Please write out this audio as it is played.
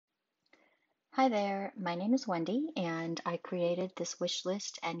Hi there, my name is Wendy, and I created this wish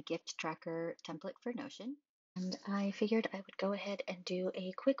list and gift tracker template for Notion. And I figured I would go ahead and do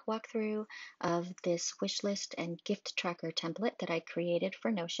a quick walkthrough of this wish list and gift tracker template that I created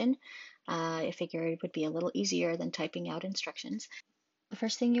for Notion. I figured it would be a little easier than typing out instructions. The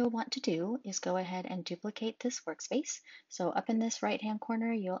first thing you'll want to do is go ahead and duplicate this workspace. So up in this right-hand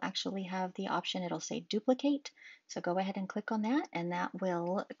corner, you'll actually have the option, it'll say duplicate. So go ahead and click on that, and that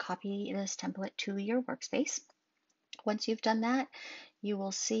will copy this template to your workspace. Once you've done that, you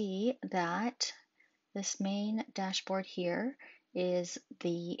will see that this main dashboard here is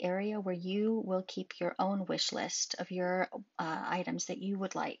the area where you will keep your own wish list of your items that you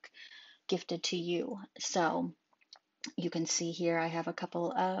would like gifted to you. So you can see here I have a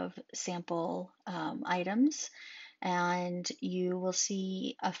couple of sample items, and you will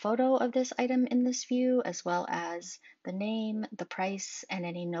see a photo of this item in this view, as well as the name, the price, and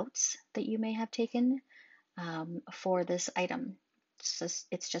any notes that you may have taken for this item.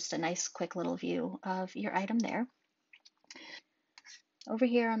 It's just a nice quick little view of your item there. Over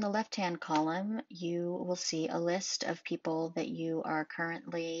here on the left-hand column, you will see a list of people that you are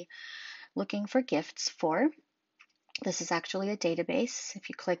currently looking for gifts for. This is actually a database. If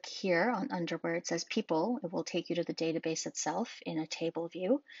you click here on under where it says people, it will take you to the database itself in a table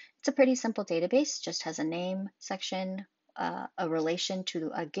view. It's a pretty simple database, just has a name section, a relation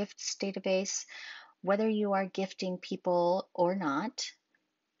to a gifts database, whether you are gifting people or not,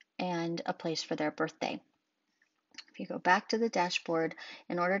 and a place for their birthday. If you go back to the dashboard,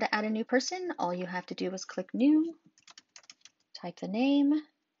 in order to add a new person, all you have to do is click new, type the name,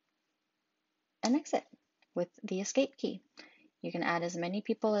 and exit with the escape key. You can add as many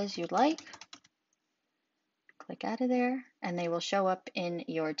people as you'd like. Click out of there, and they will show up in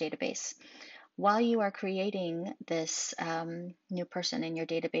your database. While you are creating this new person in your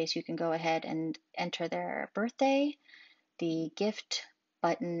database, you can go ahead and enter their birthday. The gift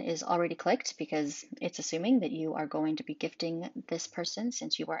button is already clicked because it's assuming that you are going to be gifting this person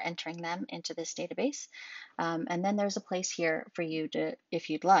since you are entering them into this database. And then there's a place here for you to, if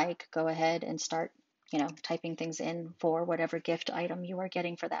you'd like, go ahead and start typing things in for whatever gift item you are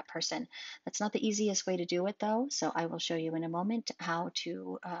getting for that person. That's not the easiest way to do it though, so I will show you in a moment how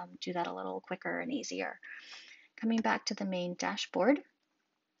to do that a little quicker and easier. Coming back to the main dashboard,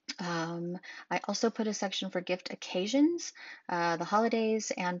 I also put a section for gift occasions. The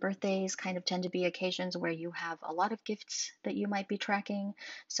holidays and birthdays kind of tend to be occasions where you have a lot of gifts that you might be tracking.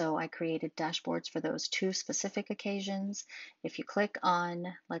 So I created dashboards for those two specific occasions. If you click on,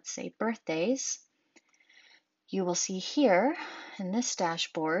 let's say, birthdays, you will see here in this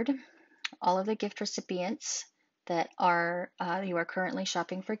dashboard all of the gift recipients that are you are currently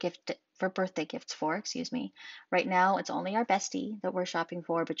shopping for birthday gifts for, excuse me. Right now it's only our bestie that we're shopping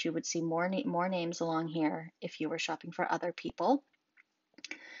for, but you would see more names along here if you were shopping for other people.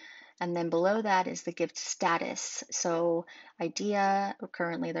 And then below that is the gift status. So idea,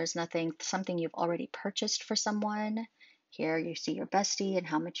 currently there's nothing, something you've already purchased for someone. Here you see your bestie and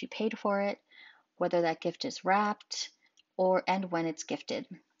how much you paid for it, whether that gift is wrapped, and when it's gifted.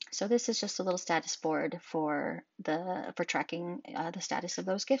 So this is just a little status board for tracking the status of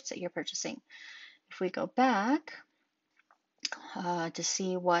those gifts that you're purchasing. If we go back to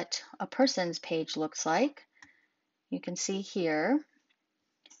see what a person's page looks like, you can see here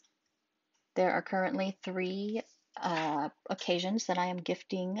there are currently 3 occasions that I am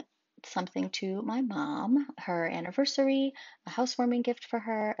gifting something to my mom: her anniversary, a housewarming gift for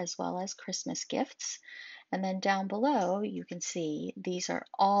her, as well as Christmas gifts. And then down below, you can see these are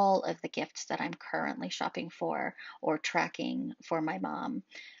all of the gifts that I'm currently shopping for or tracking for my mom.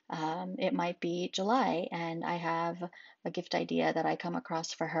 It might be July and I have a gift idea that I come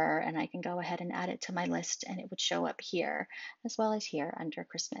across for her, and I can go ahead and add it to my list and it would show up here as well as here under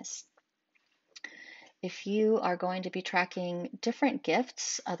Christmas. If you are going to be tracking different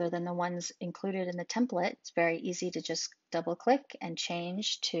gifts other than the ones included in the template, it's very easy to just double click and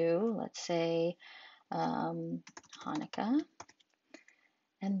change to, let's say, Hanukkah.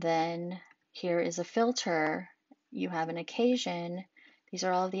 And then here is a filter. You have an occasion. These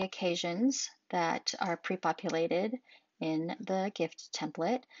are all the occasions that are pre-populated in the gift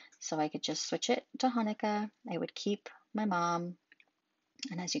template. So I could just switch it to Hanukkah. I would keep my mom.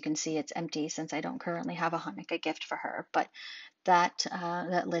 And as you can see, it's empty since I don't currently have a Hanukkah gift for her. But that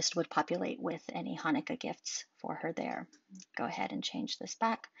list would populate with any Hanukkah gifts for her there. Go ahead and change this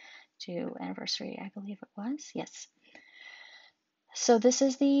back to anniversary, I believe it was. Yes. So this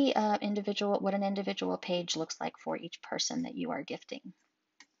is the what an individual page looks like for each person that you are gifting.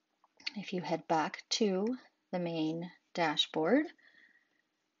 If you head back to the main dashboard,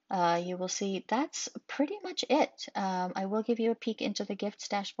 you will see that's pretty much it. I will give you a peek into the gifts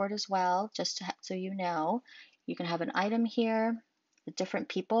dashboard as well, just so you know. You can have an item here, the different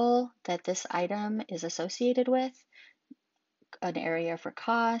people that this item is associated with, an area for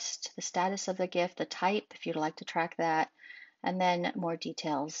cost, the status of the gift, the type, if you'd like to track that, and then more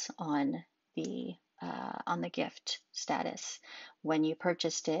details on the gift status, when you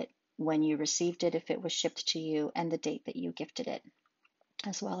purchased it, when you received it, if it was shipped to you, and the date that you gifted it,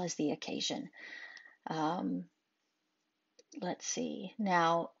 as well as the occasion. Um, let's see.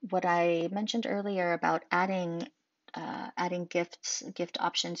 Now, what I mentioned earlier about adding gift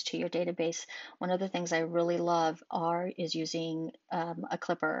options to your database, one of the things I really love is using a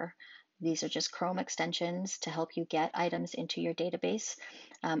clipper. These are just Chrome extensions to help you get items into your database.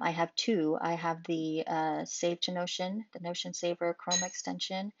 I have two. I have the Save to Notion, the Notion Saver Chrome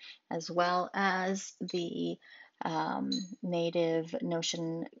extension, as well as the native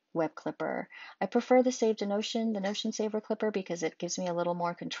Notion web clipper. I prefer the Save to Notion, the Notion Saver clipper, because it gives me a little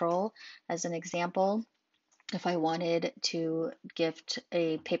more control. As an example, if I wanted to gift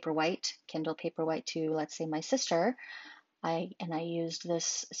a Paperwhite, Kindle Paperwhite to, let's say, my sister, I used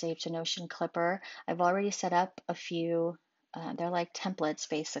this Save to Notion clipper. I've already set up a few, they're like templates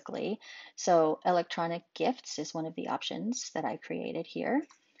basically. So electronic gifts is one of the options that I created here.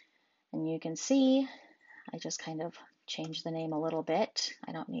 And you can see, I just kind of changed the name a little bit.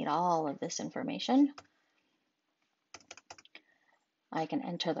 I don't need all of this information. I can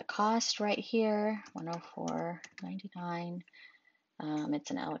enter the cost right here, $104.99. It's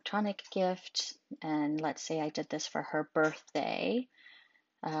an electronic gift, and let's say I did this for her birthday.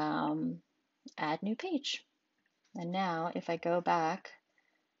 Add new page. And now if I go back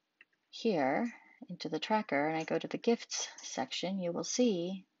here into the tracker and I go to the gifts section, you will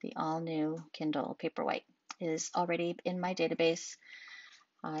see the all new Kindle Paperwhite is already in my database.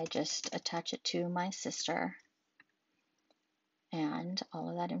 I just attach it to my sister and all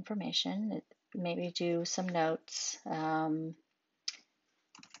of that information. Maybe do some notes.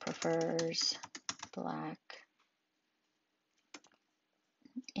 Prefers black,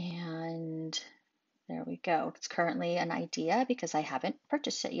 and there we go. It's currently an idea because I haven't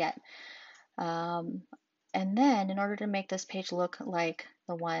purchased it yet. And then in order to make this page look like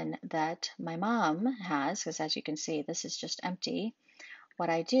the one that my mom has, because as you can see, this is just empty, what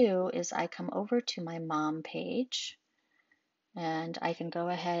I do is I come over to my mom page and I can go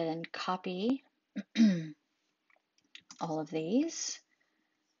ahead and copy all of these.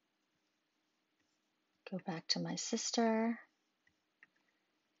 Go back to my sister,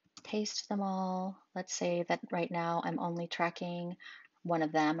 paste them all. Let's say that right now I'm only tracking one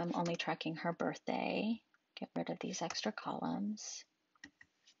of them. I'm only tracking her birthday. Get rid of these extra columns.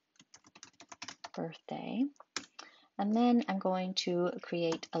 Birthday. And then I'm going to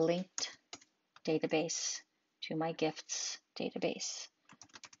create a linked database to my gifts database.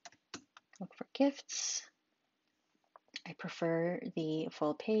 Look for gifts. I prefer the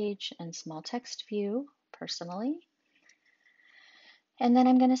full page and small text view personally. And then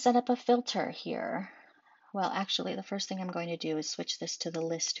I'm going to set up a filter here. Well, actually, the first thing I'm going to do is switch this to the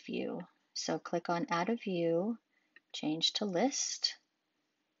list view. So click on Add a View, change to List,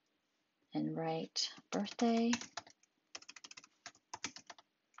 and write birthday.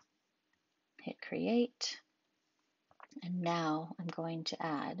 Hit Create. And now I'm going to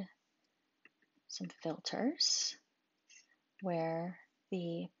add some filters where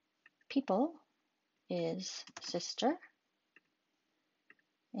the people is sister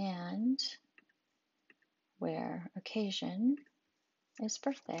and where occasion is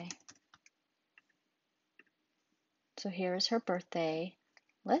birthday. So here is her birthday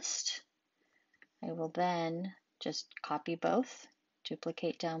list. I will then just copy both,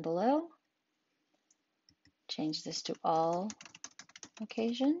 duplicate down below, change this to all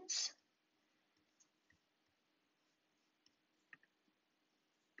occasions.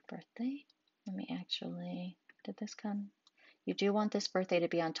 Birthday. Let me actually, did this come? You do want this birthday to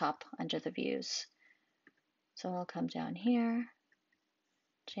be on top under the views. So I'll come down here,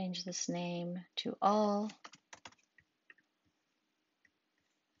 change this name to all.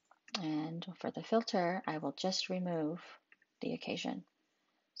 And for the filter, I will just remove the occasion.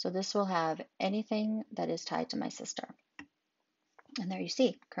 So this will have anything that is tied to my sister. And there you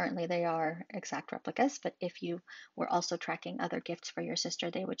see, currently they are exact replicas, but if you were also tracking other gifts for your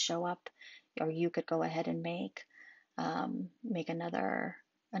sister, they would show up, or you could go ahead and make another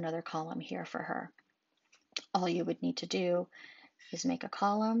column here for her. All you would need to do is make a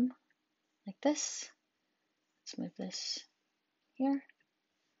column like this. Let's move this here.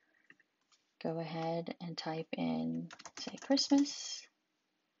 Go ahead and type in, say, Christmas.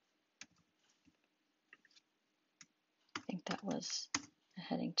 that was a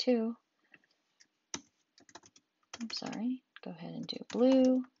heading 2. I'm sorry. Go ahead and do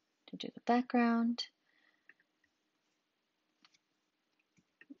blue to do the background.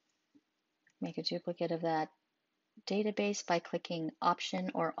 Make a duplicate of that database by clicking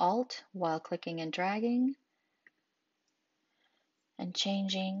Option or Alt while clicking and dragging and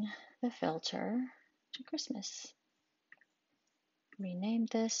changing the filter to Christmas. Rename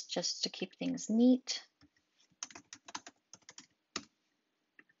this just to keep things neat.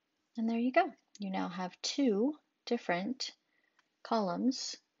 And there you go. You now have 2 different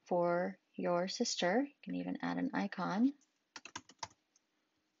columns for your sister. You can even add an icon.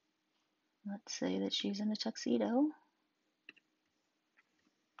 Let's say that she's in a tuxedo.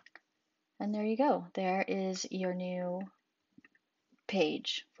 And there you go. There is your new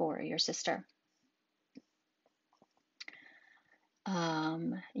page for your sister.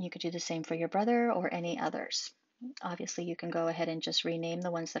 You could do the same for your brother or any others. Obviously, you can go ahead and just rename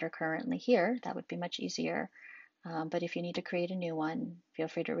the ones that are currently here. That would be much easier. But if you need to create a new one, feel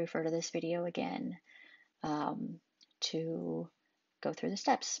free to refer to this video again to go through the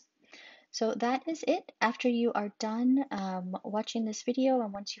steps. So that is it. After you are done watching this video,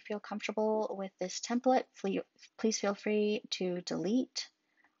 and once you feel comfortable with this template, please feel free to delete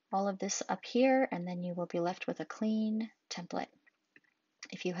all of this up here, and then you will be left with a clean template.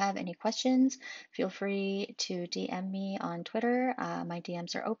 If you have any questions, feel free to DM me on Twitter. My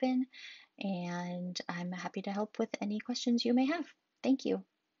DMs are open, and I'm happy to help with any questions you may have. Thank you.